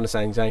to James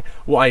Anderson saying,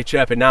 "What are you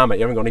chirping now, mate?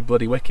 You haven't got any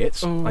bloody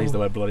wickets." Ooh. I use the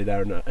word bloody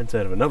there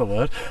instead of another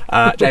word.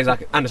 James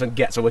Anderson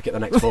gets a wicket the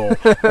next ball.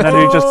 And then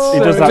he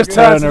does that just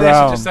turn turns to this and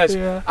around. just says,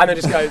 Yeah. and then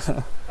just goes,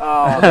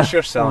 "Oh, the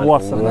shush sign."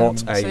 What a What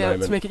moment. a So yeah,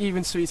 moment. to make it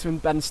even sweeter, when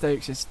Ben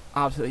Stokes is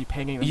absolutely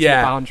pinging them to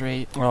Yeah. the boundary,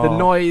 the Oh.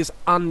 noise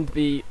and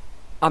the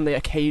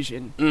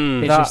occasion.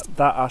 Mm. It's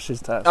That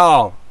Ashes test.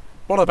 Oh,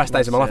 one of the best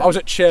days of my That's life. I was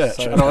at church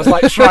so and I was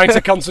like trying to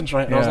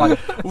concentrate and I was Yeah. like,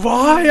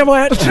 why am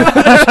I at church?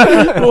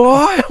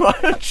 Why am I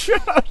at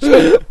church?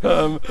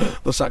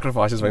 The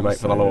sacrifices we make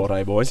for the Lord,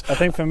 eh, boys? I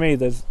think for me,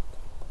 there's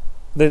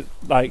the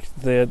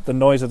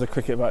noise of the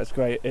cricket bat is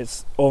great.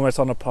 It's almost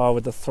on a par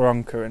with the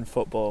thronker in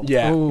football.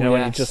 Yeah. Ooh, You know,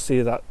 when you yes. just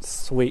see that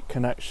sweet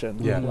connection,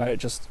 Yeah. where it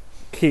just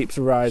keeps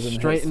rising.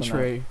 straight hits and the net.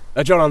 true.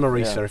 A John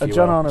Honorisa, Yeah. if A you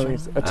John will.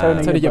 Honorisa, a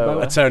Tony Tony Yeboah.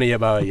 Yeboah. A Tony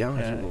Yeboah,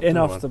 yeah. In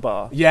off the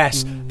bar.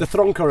 Yes, the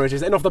Thronker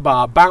is in off the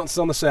bar, bounces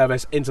on the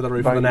service into the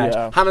roof of the Bang, net.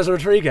 yeah. James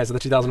Rodriguez of the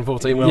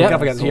 2014 World Yeah.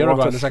 Cup against So Uruguay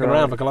what in a the second strike.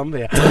 round for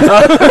Colombia.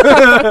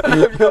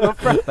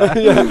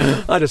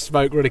 Yeah. I just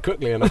spoke really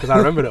quickly because I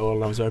remembered it all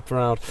and I was so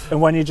proud.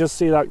 And when you just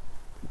see that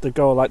the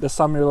goal, like the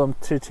Samuel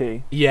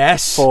Umtiti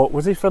Yes.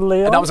 was he for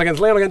Leon? And that was against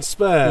Leon against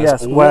Spurs.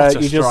 yes, What where a you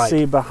just strike.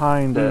 see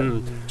behind it. Mm. Do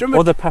you Or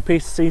remember? the Pepe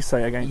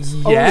Cisse against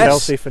Yes.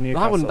 Chelsea for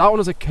Newcastle. That one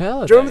was a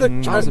curler. Do you remember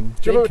Mm. the? That was a Do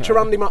you remember big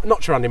curler.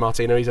 not Chirandi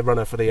Martino? He's a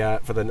runner for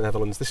the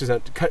Netherlands. This is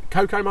a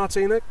Coco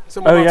Martina.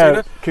 Someone Oh Martina.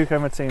 yeah, Cuco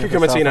Martina. Cuco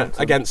Martina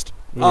against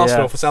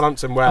Arsenal for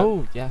Southampton, where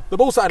Oh yeah. the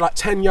ball started like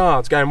 10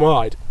 yards going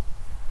wide,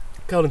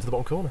 curled into the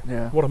bottom corner.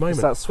 Yeah. What a moment.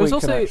 It's that sweet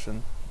also-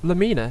 connection.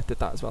 Lamina did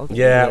that as well. didn't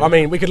Yeah, he? I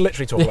mean, we could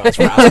literally talk about this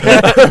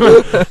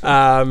for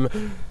hours.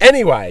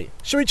 Anyway,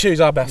 should we choose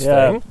our best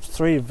Yeah, thing?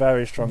 3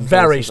 very strong.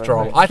 Very choices, I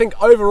strong. think. I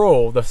think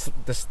overall,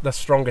 the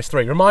strongest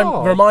 3.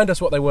 Remind us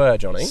what they were,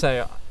 Johnny.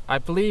 So I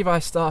believe I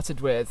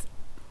started with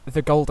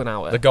the golden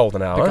hour. The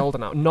golden hour. The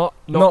golden hour, not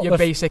Not your the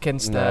basic No,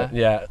 Insta,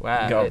 yeah,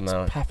 where golden it's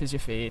hour. peppers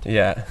your feed.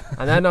 Yeah.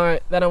 And then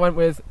I went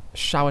with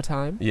shower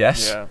time.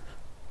 Yes. Yeah.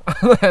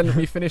 And then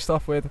we finished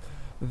off with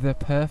the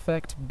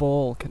perfect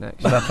ball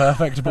connection. The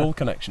perfect ball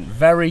connection.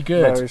 Very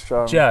good. Very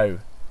strong. Joe,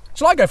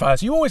 shall I go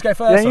first? You always go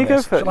first. Yeah, on you go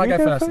this. first. Shall I go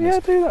first? on Yeah,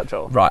 this? do that,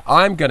 Joel. Right,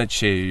 I'm going to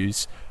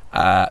choose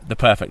the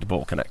perfect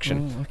ball connection.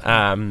 Ooh,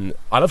 okay.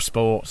 I love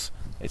sports.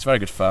 It's very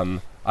good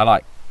fun. I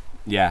like,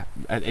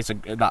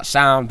 that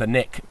sound, the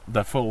nick,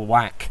 the full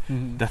whack,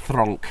 the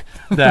thronk,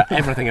 the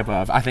everything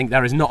above. I think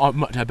there is not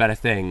much a better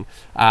thing,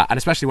 and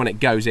especially when it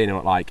goes in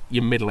and like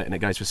you middle it and it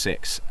goes for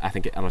 6. I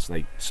think it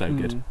honestly so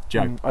good.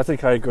 Joe, I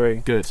think I agree.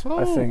 good. I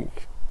Oh.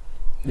 think,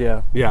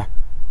 yeah. Yeah.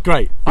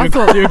 Great. I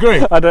thought you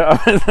agree? I don't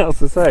have anything else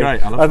to say.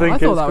 Great, I love think I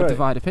thought it's that would great.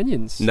 divide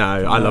opinions. No,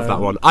 I love that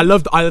one. I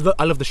love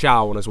the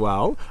shower one as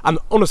well. And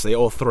honestly,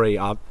 all three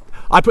are.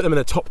 I put them in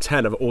the top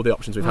 10 of all the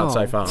options we've had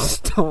so far.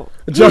 Stop.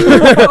 Johnny's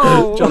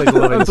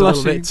loving it a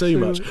little bit too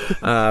much.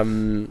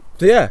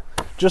 So yeah.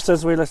 Just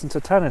as we listen to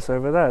tennis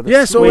over there.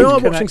 Yeah, so we sweet are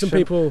watching connection- some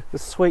people. The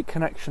sweet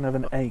connection of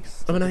an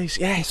ace. Oh, nice.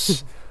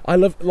 Yes. I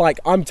love,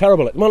 I'm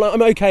terrible at, well,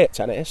 I'm okay at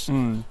tennis.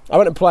 I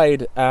went and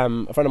played,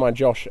 a friend of mine,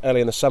 Josh, early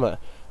in the summer,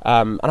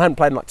 and I hadn't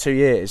played in like 2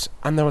 years,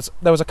 and there was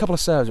a couple of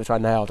serves which I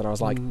nailed, and I was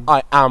like,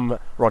 I am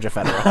Roger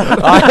Federer.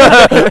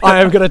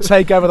 I am going to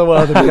take over the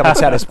world and become a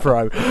tennis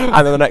pro. And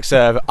then the next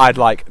serve, I'd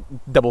like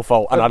double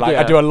fault, and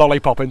I'd do a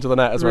lollipop into the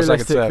net as my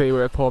second serve. Realistically,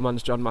 we're a poor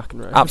man's John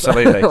McEnroe.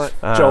 Absolutely.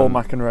 Joel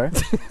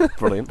McEnroe.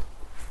 Brilliant.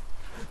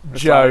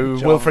 Joe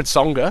John. Wilfred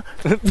Songa.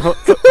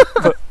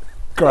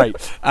 Great.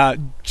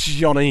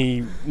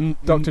 Johnny.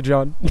 Dr.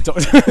 John.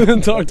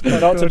 Dr.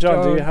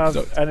 John, do you have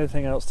Doctor.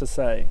 anything else to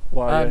say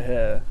while you're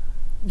here?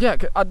 Yeah,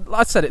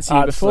 I said it to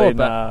you before,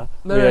 but nah.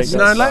 No, We no, ain't no,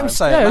 got let time. him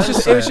say yeah, it.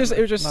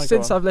 it was just No, go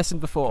since on. I've listened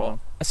Go before, on.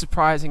 a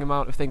surprising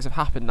amount of things have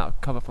happened that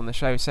have come up on the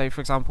show. So,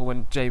 for example,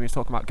 when Jamie was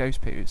talking about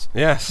ghost poos,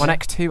 Yes. my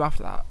next two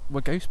after that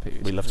were ghost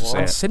poos. We love to see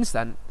And it. since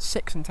then,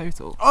 6 in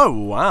total. Oh,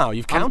 wow.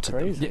 You've counted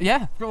them. Crazy.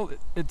 Yeah, well,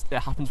 it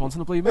happens once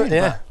in a blue moon.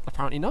 Yeah. But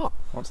apparently not.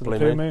 Once in Blue the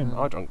blue moon. moon.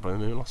 I drank Blue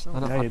Moon last night.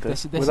 And Yeah, you did.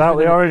 this Without has the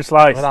been orange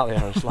slice. Without the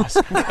orange slice.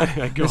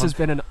 Anyway, go this on. has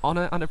been an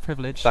honour and a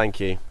privilege. Thank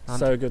you. And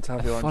So good to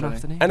have you a on, fun Johnny.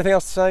 afternoon. Anything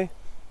else to say?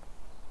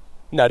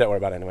 No, don't worry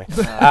about it anyway.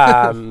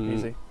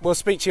 Easy. We'll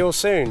speak to you all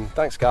soon.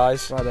 Thanks,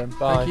 guys. Right then.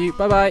 Bye. Thank you.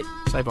 Bye bye.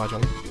 Say bye,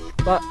 Johnny.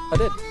 But I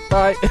did.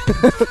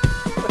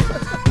 Bye.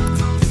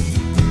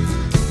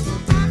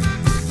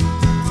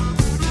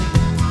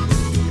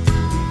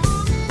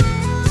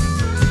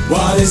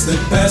 What is the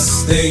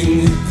best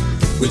thing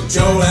with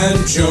Joel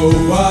and Joe?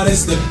 What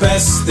is the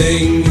best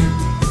thing?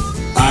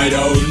 I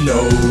don't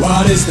know.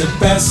 What is the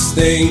best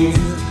thing?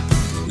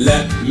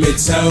 Let me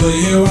tell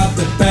you what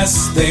the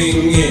best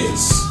thing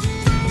is.